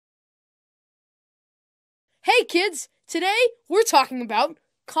Hey kids, today we're talking about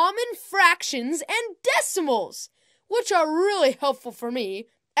common fractions and decimals, which are really helpful for me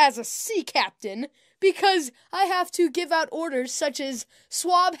as a sea captain because I have to give out orders such as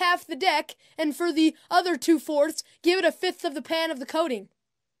swab half the deck and for the other 2/4, give it a fifth of the pan of the coating.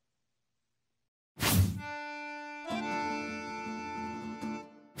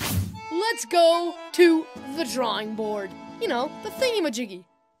 Let's go to the drawing board. You know, the thingy-majiggy.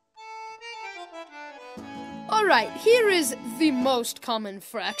 Alright, here is the most common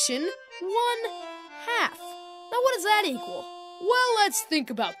fraction, 1/2. Now what does that equal? Well, let's think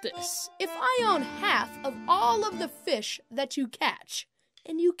about this. If I own half of all of the fish that you catch,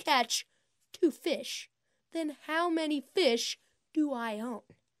 and you catch 2 fish, then how many fish do I own?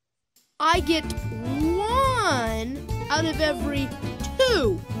 I get 1 out of every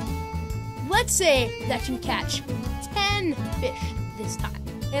 2. Let's say that you catch 10 fish this time,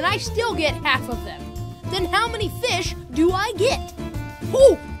 and I still get half of them. Then how many fish do I get?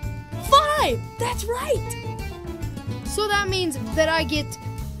 Oh, 5! That's right! So that means that I get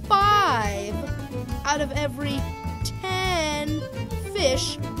 5 out of every 10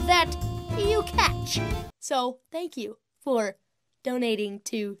 fish that you catch. So thank you for donating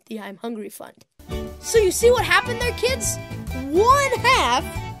to the I'm Hungry Fund. So you see what happened there, kids? 1/2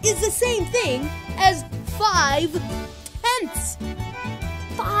 is the same thing as 5/10.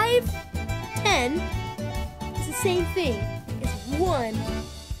 5/10 is the same thing as 1,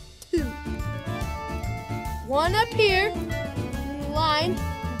 2. 1 up here, in the line,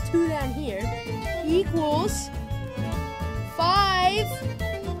 and 2 down here, equals 5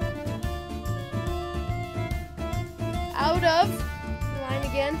 out of, line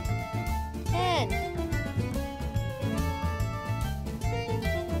again, 10.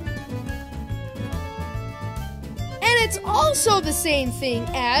 And it's also the same thing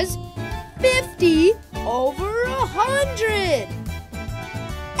as 50 over 100.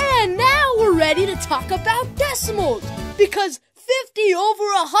 And now we're ready to talk about decimals, because 50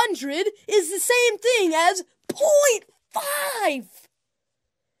 over 100 is the same thing as 0.5.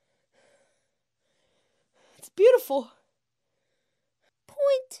 It's beautiful.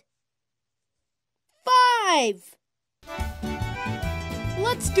 0.5.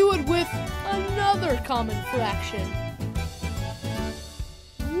 Let's do it with another common fraction.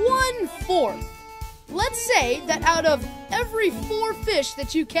 1/4. Let's say that out of every 4 fish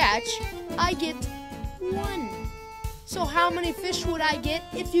that you catch, I get 1. So how many fish would I get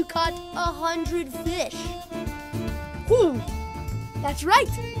if you caught 100 fish? Whew, that's right.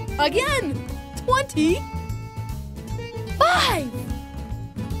 Again, 25.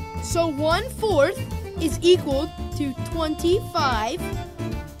 So 1/4 is equal to 25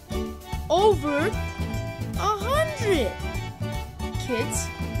 over 100. Kids,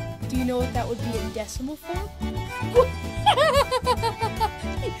 do you know what that would be in decimal form?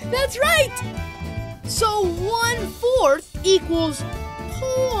 That's right! So 1/4 equals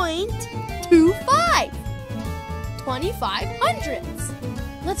 0.25. 25 hundredths.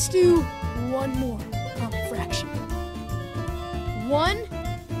 Let's do one more common fraction.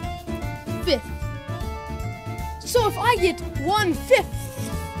 1/5. So if I get 1/5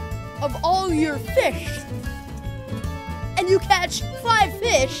 of all your fish, and you catch 5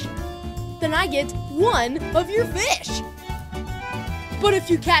 fish, then I get 1 of your fish. But if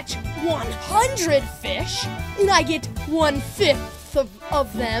you catch 100 fish, and I get 1/5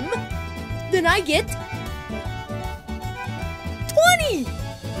 of them, then I get 20.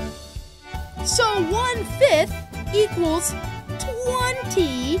 So 1/5 equals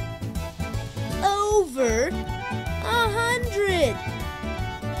 20 over 100.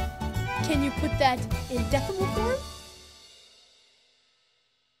 Can you put that in decimal form?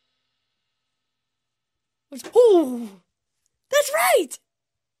 Oh, that's right!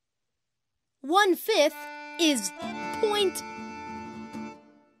 1/5 is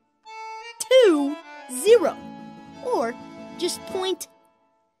 0.20, or just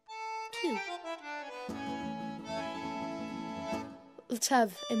 0.2. Let's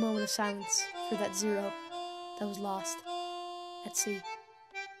have a moment of silence for that 0 that was lost at sea.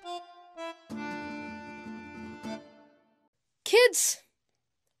 Kids,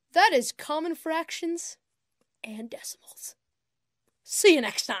 that is common fractions and decimals. See you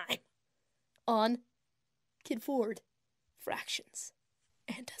next time on Kidforward. Fractions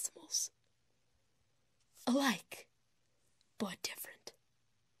and decimals. Alike, but different.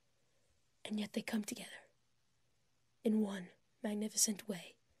 And yet they come together in one magnificent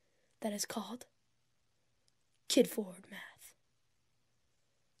way that is called Kidforward math.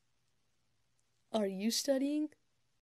 Are you studying